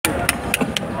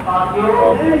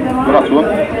Good afternoon.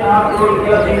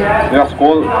 In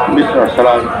school, Mr.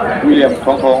 Salam William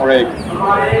Thong Ray.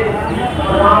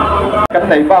 Cái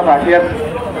này ba ngàn hiện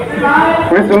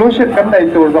resolution cái này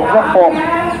từ dọc dọc form.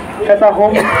 Cái ta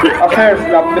Home Affairs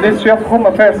làm Ministry of Home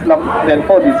Affairs làm đến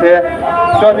phố đi xe.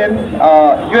 Cho nên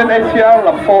UNHCR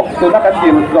làm phố từ các cái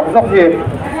điểm dọc dọc gì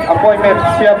appointment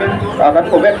chairman cái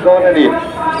phố vết đó này đi.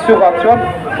 Chú vào trước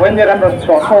when you run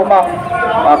so ma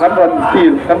kan ron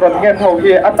til kan ron ngen ho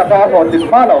hi ataka ho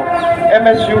tin ma lo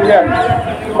MSU hian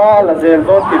ma la zel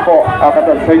don ti po kan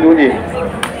ron sai du ni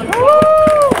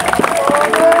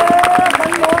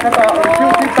kata chu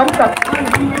ti tam tak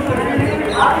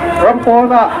ram po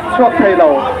na chuak thei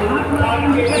lo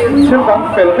chim dang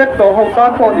pel vek to ho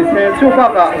kan po ni se chu ka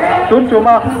ka tun chu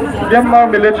ma Myanmar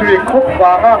military khop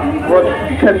wa nga ron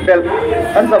khen bel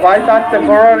an zawai ta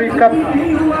temporary cup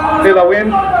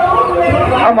Delawin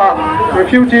ama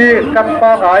refugee kan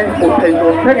pa ngai u thei tu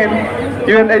thengin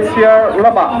UNHCR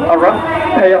lama arak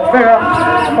thei vera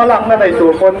malak na nei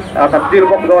tu kon kan dil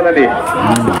bok do na ni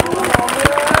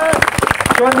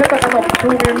chuan heta kan op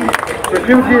chuin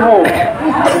refugee ho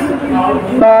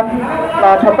tan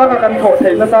la thata ka kan tho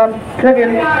thei na tan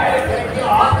thengin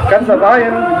kan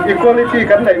zavain equality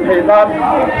kan nei thei tan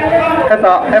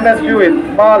heta MSU in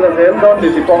ma la zel don ni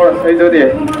ti pora sei do di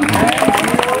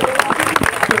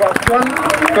Chuan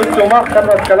kun cuma kan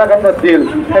kala kan deal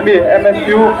kami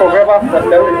MSU program dan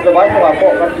dari zaman apa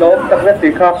kan lo tak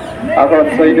tika akan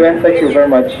saya dua thank you very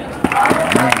much.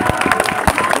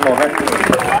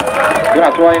 Kita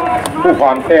join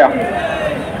Duhphorhnak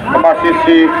MRCC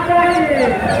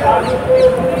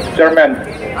Chairman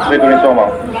Mizo Soma.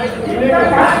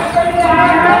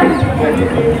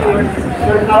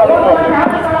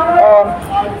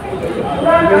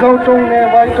 Mizo trong nghe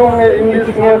vai trong nghe English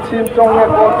nghe chim trong nghe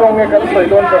cô trong nghe kan sai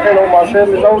don ka hello ma se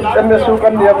Mizo MSU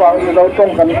kan dia bang Mizo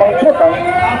trong kan bang chotang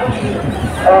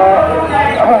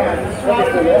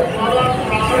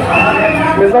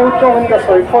Mizo trong ka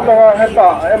sai photanga heta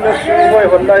MSU voi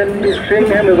honai district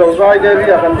he Mizo zai de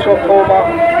ria kan chot thoma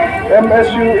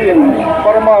MSU in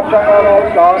Burma Changara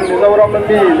dan Mizoram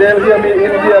mi Delhi mi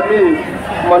India mi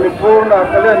Manipur na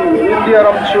kalen India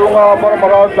ram chunga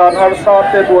Burma dan Harsa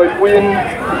te doi puin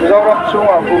Mizoram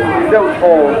chunga ku deu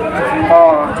tho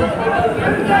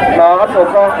na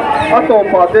ato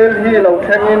pa Delhi lo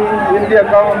thengin India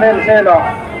ka men na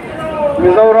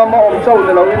Mizoram om chau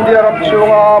de lo India ram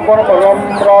chunga Burma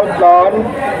ram dan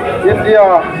India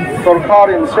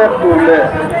सरकारिन safe टूरले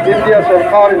India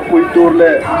सरकारिन कुई टूरले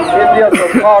India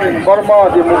सरकारिन Burma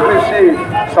democracy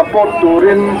support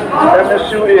Turin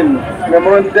MSU इन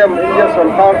memorandum India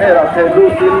सरकार ने रखे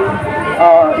लूटिन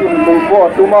इन बुलबो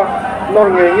तुमा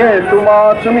Norway तुमा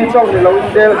चुमी चौ नि लो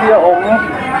India here Om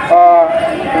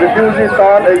refugee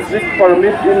tan exit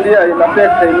permit India in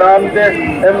effect Thailand de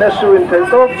MSU in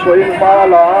Thailand choin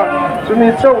mala chumi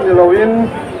chau ni lo in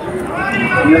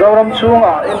Mizo ram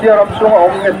chunga India ram chunga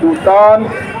om nge dutan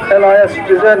LIS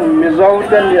citizen Mizo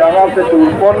ten ni angam te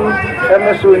turpon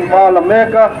MSU in mala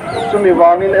meka chumi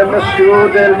wangin MSU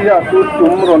Delhi atu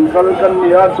tum ron kal kan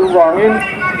nia chu wangin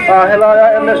helaya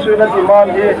MSU na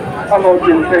demand hi ano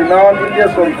din Thailand India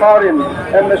sarkarin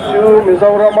MSU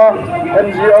Mizorama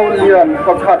NGO lian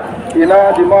pakhat ina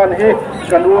demand hi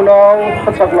kanunau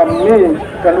khachaklam ni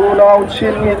kanunau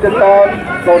chin ni te tan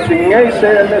no chingei se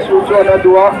MSU chona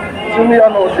dua chumi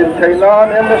ano din Thailand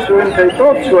MSU in thai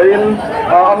top chuin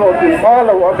ano din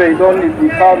malo abei don ni ti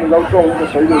kha mi lo tong ko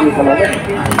soi do ni kana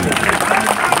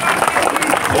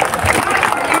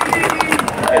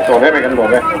so he me kan lo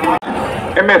me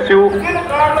MSU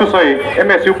tu sai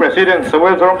MSU President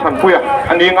Samuel Zoram Thanpuya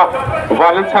aninga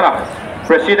Valan Chana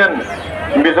President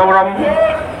Mizoram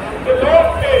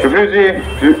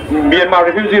Myanmar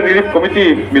Refugee Relief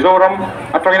Committee Mizoram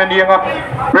atangina nianga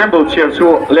Ramble Chair su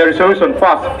le resolution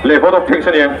pass le vote of thanks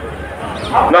aniang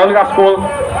now let us call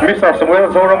Mr. Samuel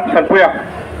Zoram Thanpuya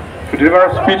to deliver a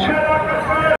speech.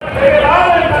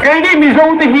 Kaini Mizo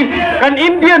te hi kan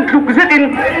Indian thuk zetin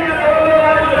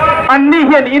anni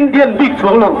hian Indian big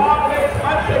cholo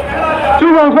chu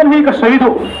rong fan hi ka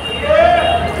saidu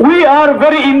we are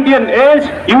very Indian as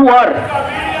you are.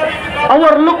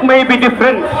 Our look may be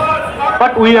different,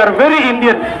 but we are very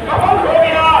Indian.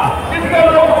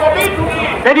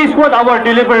 That is what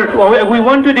we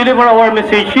want to deliver our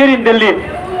message here in Delhi.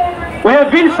 We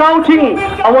have been shouting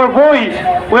our voice,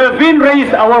 we have been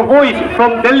raised our voice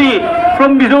from Delhi,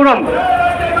 from Mizoram.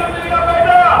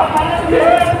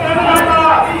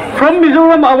 From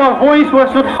Mizoram our voice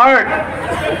was not heard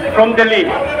from Delhi.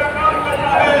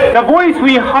 The voice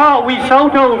we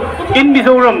shout out in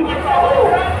Mizoram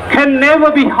can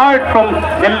never be heard from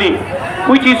Delhi.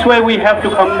 which is why we have to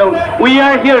come down. We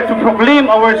are here to proclaim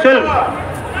ourselves.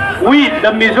 We,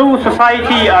 the Mizo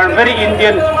society, are very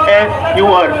Indian as you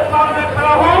are.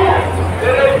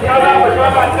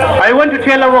 I want to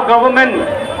tell our government,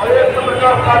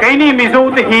 Kaini Mizo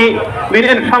Tehi, Min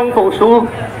and Shang Su,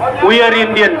 we are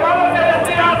Indian,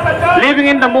 living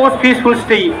in the most peaceful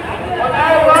state.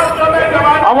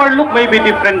 Our look may be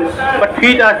different, but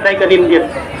treat us like an Indian.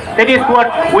 That is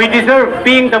what we deserve,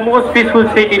 being the most peaceful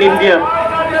state in India.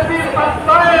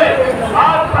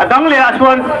 Adang le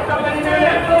aswan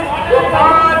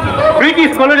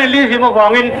British colonialism of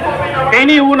Wangin,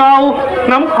 any unaw,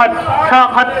 nam khat,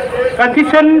 sa khat,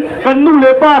 condition, kan nu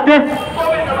le pa te,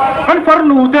 kan far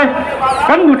nu te,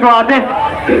 kan nu tra te,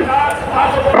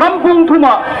 rampung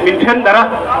thuma min chen dara.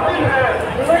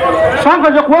 Sang ka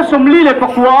jakwa somli le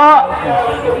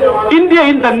pakwa, India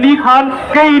in the ni khan,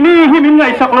 kay ni himin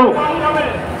ngay saklo.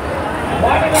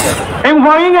 Em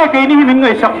hoy ngay kay ni himin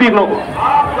ngay sakbig lo.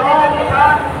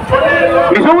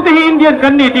 Mizo Tehi Indian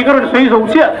kan ni ti karon say zo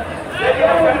siya.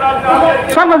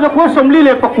 Sama jakwa somli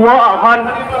le pakwa ahan,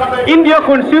 India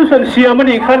constitution siya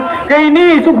mani khan, kay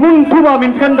ni subhun thuma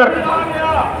min khandar.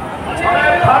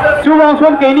 Chuwang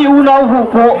swan kay ni unaw hu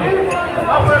po.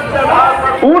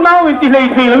 Unaw inti lay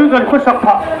thay lawi kan ko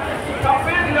sakpa.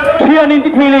 Siya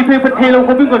ninti thay lay thay pat thay law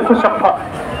ko bingan ko sakpa.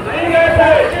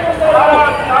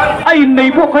 Ay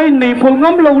nay po kay nay po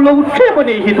ngam law siya pa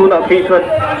ni hito na kaysan.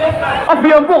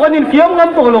 Afiyam po kanin fiyam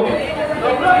ngam po law.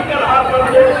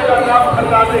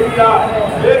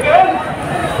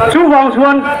 Chuwang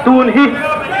swan tun hi.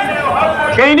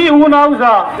 Kay ni unaw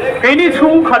za, kay ni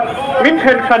chung khat min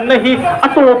chen khan na hi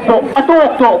atok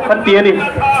to khan tiyan ni.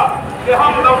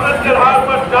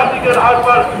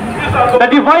 The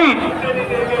divide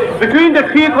between the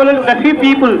three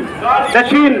people, the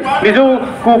Chin, Mizo,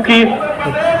 Khawpi,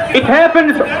 it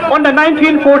happens on the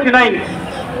 1949.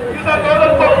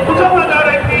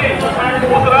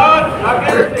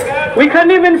 We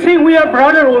can't even say we are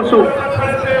brother also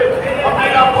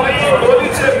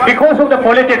because of the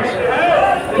politics,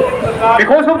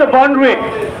 because of the boundary.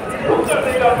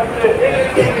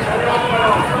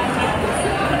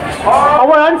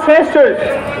 Our ancestors,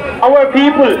 our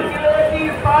people,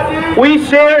 we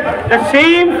share the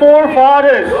same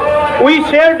forefathers, we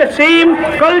share the same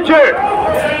culture,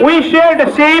 we share the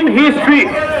same history.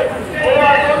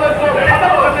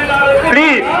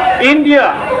 Please,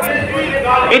 India,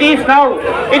 it is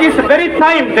the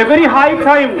very high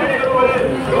time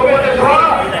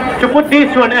to put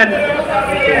this one end.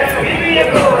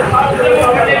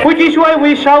 Which is why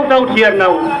we shout out here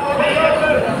now.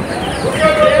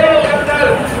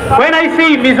 When I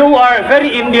say Mizo are very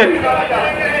Indian,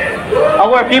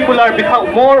 our people are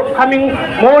coming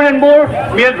more and more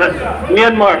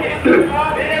Myanmar.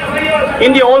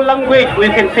 In the old language, we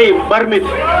can say Burmese.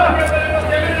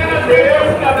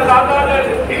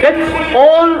 That's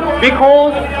all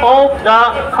because of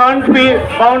the country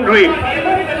boundary.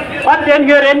 But then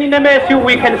here in MSU,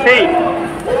 we can say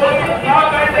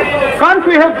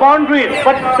country has boundaries,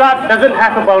 but God doesn't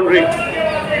have a boundary.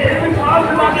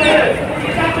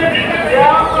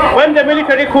 When the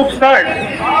military coup starts,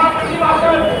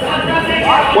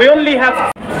 we only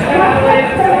have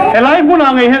elai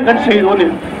muna ngai hen kan sei oni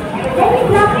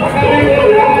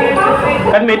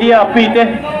kan media pite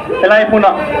elai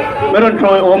muna meron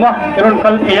troi oma meron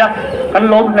kal thia kan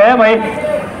lom hle mai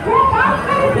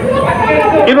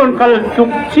iron kal chuk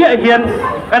chia hian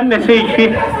kan message hi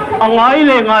angai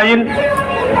le ngain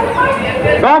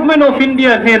Government of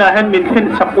India hena hen min hen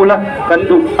sakula kan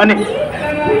du ani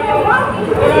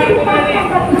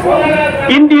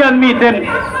Indian meeten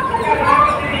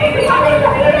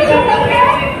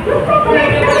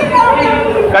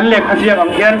kan le khasiang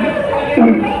ang hian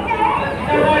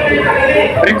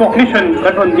recognition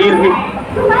kan on deal hi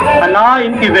ana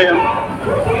in tivel.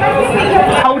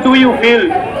 How do you feel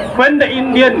when the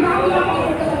Indian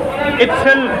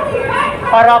itself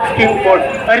are asking for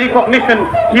a recognition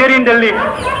here in Delhi?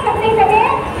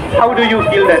 How do you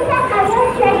feel that?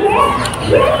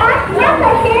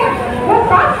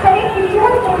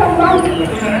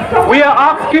 We are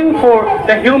asking for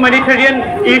the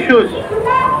humanitarian issues.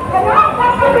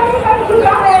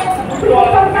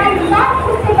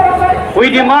 We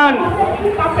demand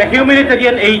the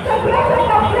humanitarian aid.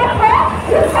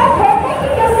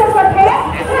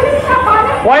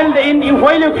 While you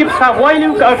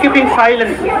are keeping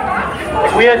silence,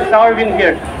 we are starving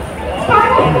here.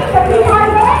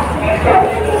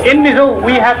 In Mizo,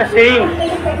 we have a saying: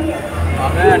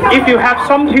 if you have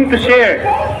something to share,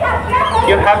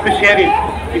 you have to share it.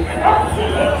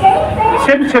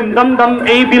 sem dam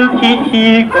able thi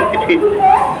kan ti thi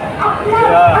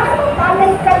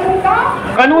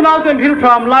kanuna kan hil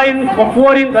tram line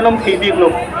popuring kanam thi big lo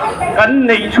kan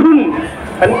nei chun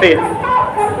kan te.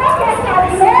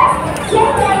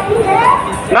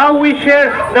 Now we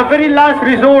share the very last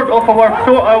resort of our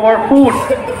food,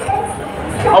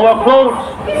 our clothes,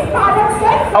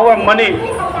 our money.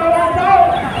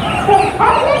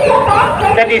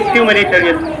 That is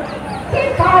humanitarian.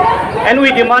 And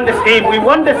we demand the same. We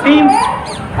want the same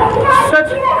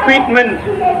such treatment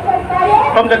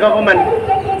from the government.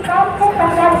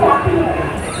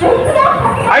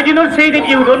 I do not say that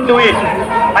you don't do it.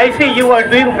 I say you are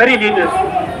doing very little.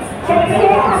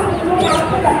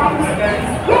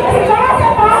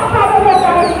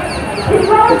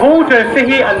 Voters say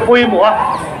he and pui mo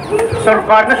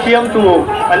sarkar na siyam tu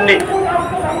anni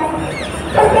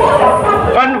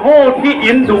kan vote hi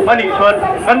indu ani chuan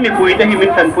kan mi pui te hi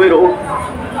min san pui ro.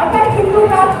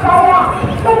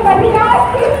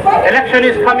 Election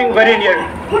is coming very near.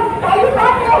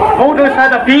 Voters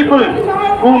are the people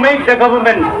who make the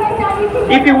government.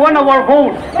 If you want our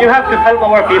vote, you have to help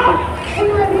our people.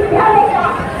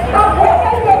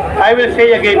 I will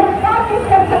say again,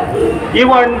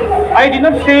 I did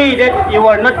not say that you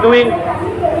are not doing,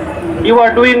 you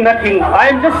are doing nothing. I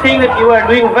am just saying that you are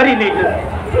doing very little.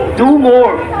 Do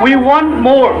more. We want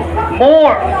more.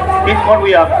 More is what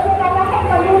we ask.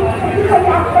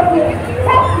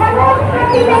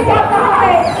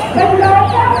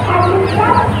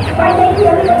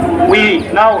 We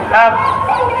now have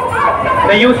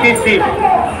the UCC.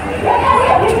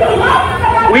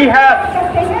 We have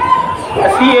the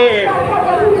CAA.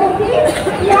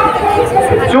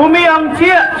 Jumi ang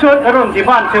chia chut aron di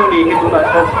ban cheu ni itu na.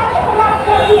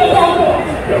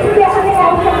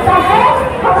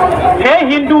 He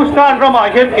Hindustan Rama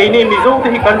hem ini Mizo te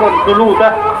kan ron dulu ta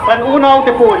kan unau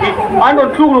te po hi anon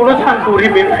chulu lo chan tu ri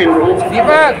bin fin ru.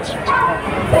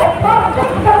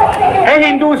 He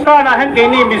Hindustan a hem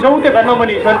ini Mizo te kan no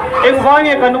mani san eng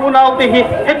wange kan unau te hi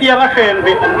he dia ga shen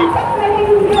be an ni.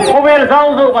 Kovel zau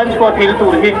zo kan chwa thil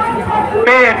tu hi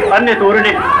pe an ne tur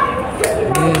ni.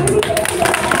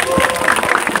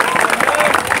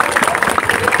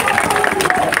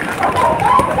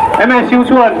 MSU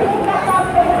chuan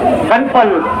kan pal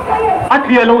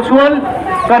athia lo chuan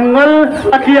kan ngal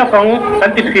athia kang kan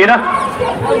ti thina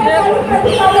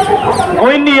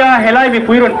Tuini helai mi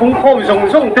puiron pung khom zong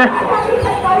zong te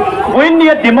Tuini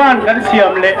demand kan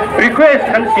siam le request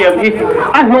kan siam hi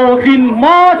a lo kin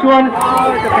ma chuan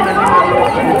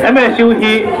MSU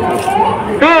hi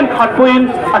pen khat puin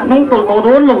at nung tol to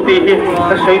don lo ti hi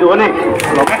ka sei do ne.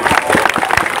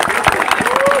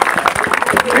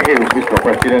 Thank you, Mr.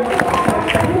 President.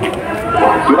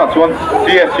 Do not want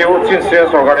CSU, Chin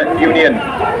Organic Union,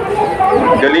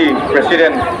 Delhi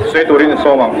President Sri Turin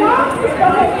Somang.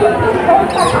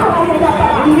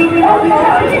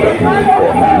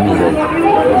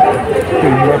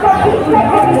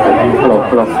 Hello.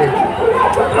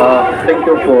 Thank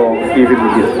you for giving me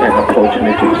this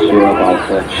opportunity to share about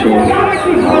the Chin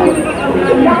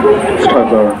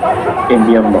struggle in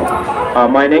Myanmar.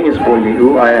 My name is Boy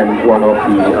Liu. I am one of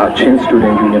the Chin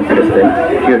Student Union President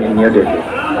here in New Delhi.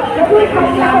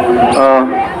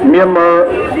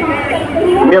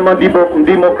 Myanmar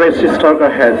democracy struggle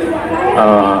has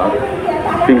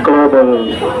been global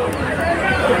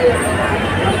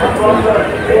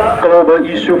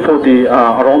issue for the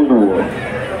around the world.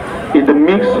 In the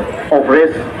mix of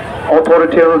race,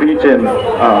 authoritarian region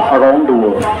around the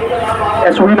world.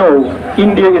 As we know,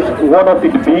 India is one of the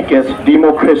biggest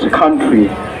democracy country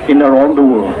in around the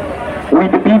world. We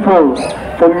the people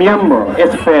from Myanmar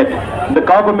expect the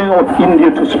government of India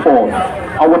to support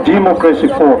our democracy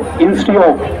for instead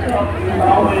of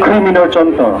criminal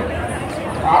junta.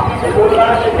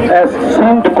 As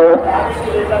seen the coup,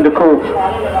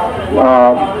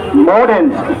 more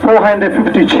than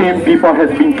 450 Chin people has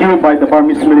been killed by the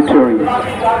Burmese military,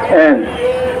 and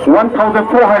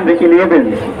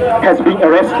 1,411 has been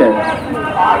arrested.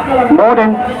 More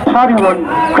than 31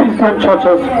 Christian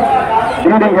churches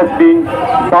building has been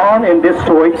burned and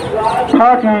destroyed.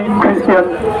 30 Christian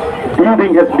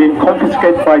building has been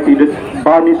confiscated by the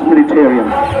Burmese military,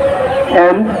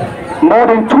 and more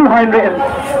than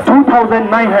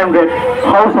 2,900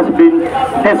 houses have been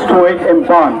destroyed and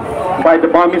burned by the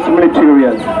Burmese military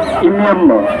in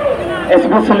Myanmar,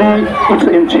 especially it's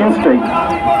in Chin State.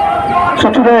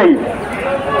 So today,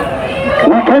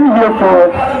 we came here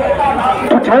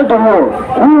to tell the world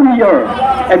who we are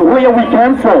and where we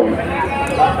came from.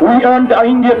 We urge the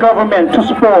Indian government to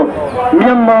support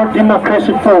Myanmar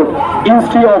democracy force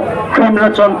instead of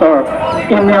criminal junta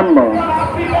in Myanmar.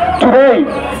 Today,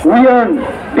 we urge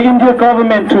the Indian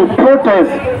government to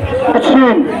protest the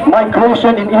chain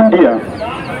migration in India.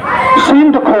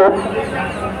 Since the coup,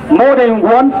 more than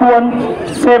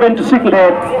 1.76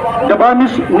 lakh the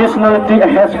Burmese nationality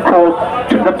has crossed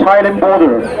to the Thailand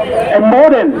border, and more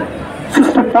than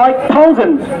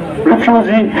 65,000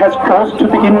 refugees has crossed to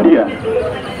the India.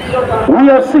 We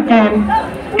are seeking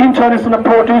international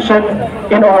protection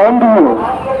in around the world.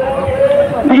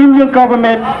 The Indian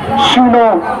government should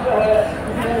not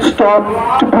stop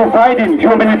to providing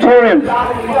humanitarian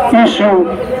issue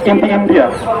in the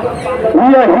India.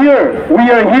 We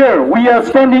are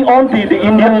standing on the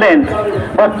Indian land,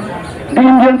 but the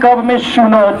Indian government should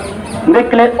not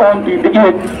neglect on the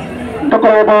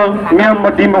global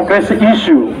Myanmar democracy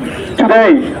issue.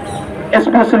 Today,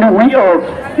 especially we are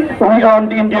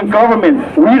the Indian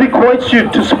government, we request you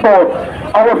to support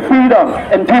our freedom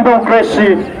and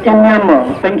democracy in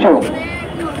Myanmar. Thank you.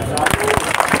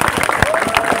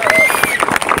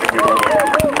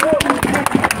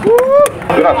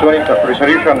 Joining the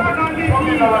resolution.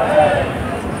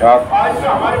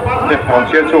 The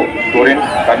council to Turin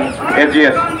and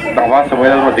AGS Tuah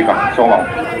Rotika. So long.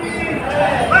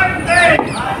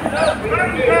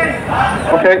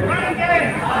 Okay.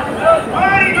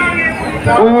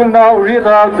 We will now read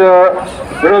out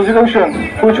the resolution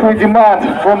which we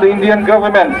demand from the Indian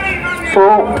government. So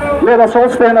let us all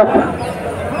stand up.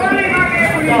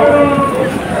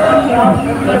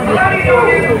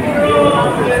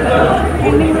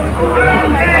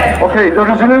 Okay, the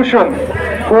resolution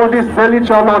for this Delhi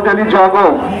Chalo, Delhi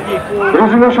Jago.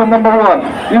 Resolution number 1.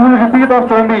 You will repeat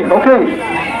after me, okay?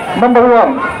 Number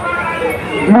 1.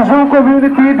 Mizo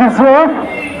community deserve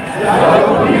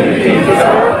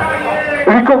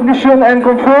recognition and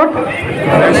comfort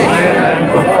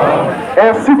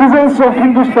as citizens of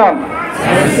Hindustan.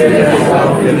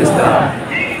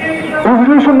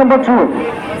 Resolution number 2.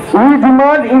 We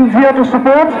demand India to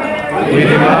support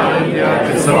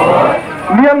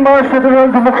Myanmar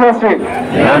Federal Democracy.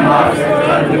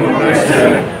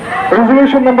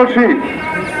 Resolution number 3.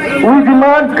 We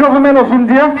demand Government of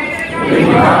India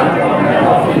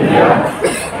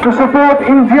to support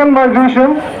Indian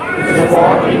migration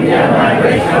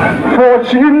for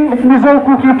Chin Mizo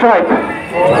Kuki tribe.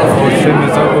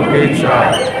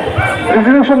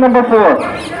 Resolution number 4.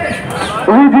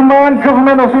 We demand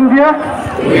Government of India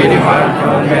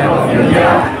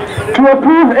to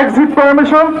approve exit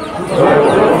permission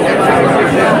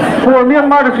for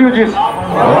Myanmar refugees.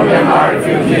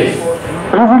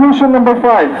 Resolution number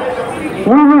 5.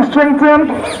 We will strengthen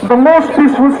the most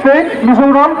peaceful state,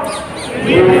 Mizoram,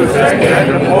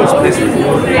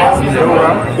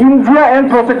 India, and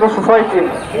protect the society.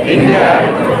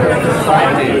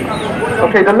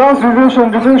 Okay, the last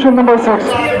resolution number 6.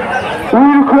 We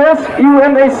request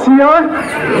UNHCR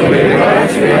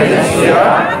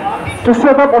to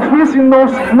set up office in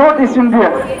Northeast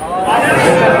India.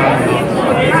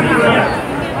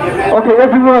 Okay,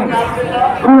 everyone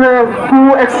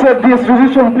who accept this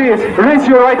resolution, please raise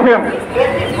your right hand.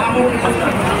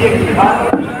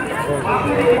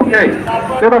 Okay,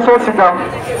 let us all sit down.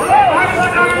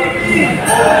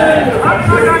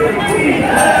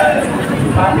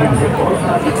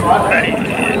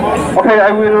 Okay,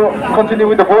 I will continue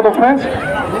with the vote of thanks.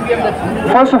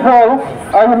 First of all,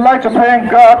 I would like to thank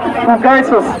God who guides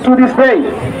us to this day,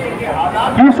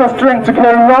 gives us strength to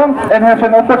carry on and have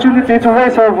an opportunity to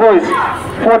raise our voice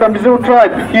for the Mizo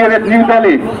tribe here at New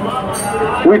Delhi.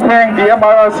 We thank the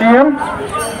MRRCM,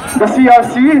 the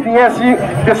CRC,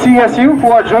 the CSU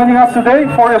who are joining us today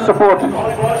for your support.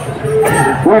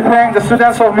 We thank the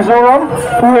students of Mizoram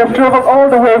who have traveled all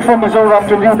the way from Mizoram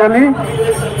to New Delhi.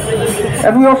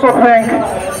 And we also thank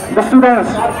the students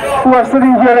who are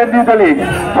studying here at New Delhi.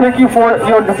 Thank you for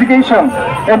your dedication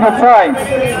and your time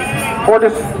for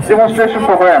this demonstration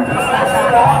program.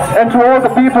 And to all the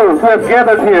people who have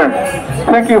gathered here,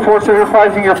 thank you for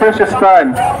sacrificing your precious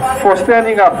time, for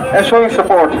standing up and showing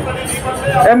support.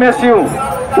 MSU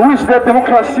wish that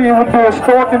democracy would be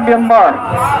restored in Myanmar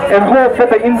and hope that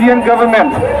the Indian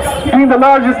government, being the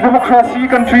largest democracy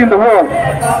country in the world,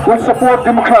 will support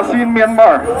democracy in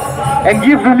Myanmar and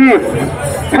give relief,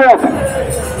 help,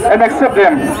 and accept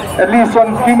them, at least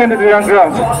on humanitarian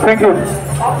grounds. Thank you.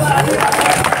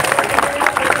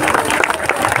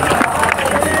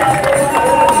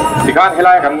 Sikan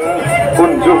hilai kan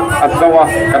kun ju asdawa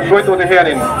kan suai tu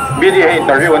tehianin media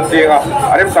interview anjing ah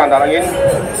adem sandalangin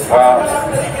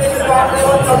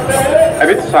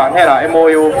bit san he na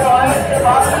MOU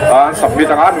submit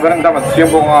ang gan da man siam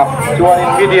bonga chuan in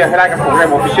media helai ka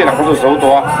program official ang ko zo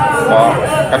to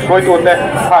ka soi tu te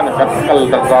han ka kal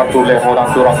da za tu le ho dang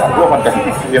tu rang ka ro man ka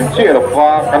yem chi ro fa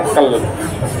kan kal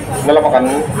nala makan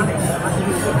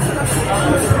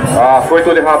soi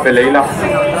tu le ha pe leila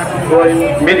soi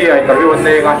media interview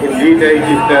ne ga hindi ne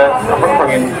is apang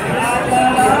pangin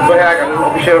so helai kan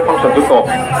official function tu to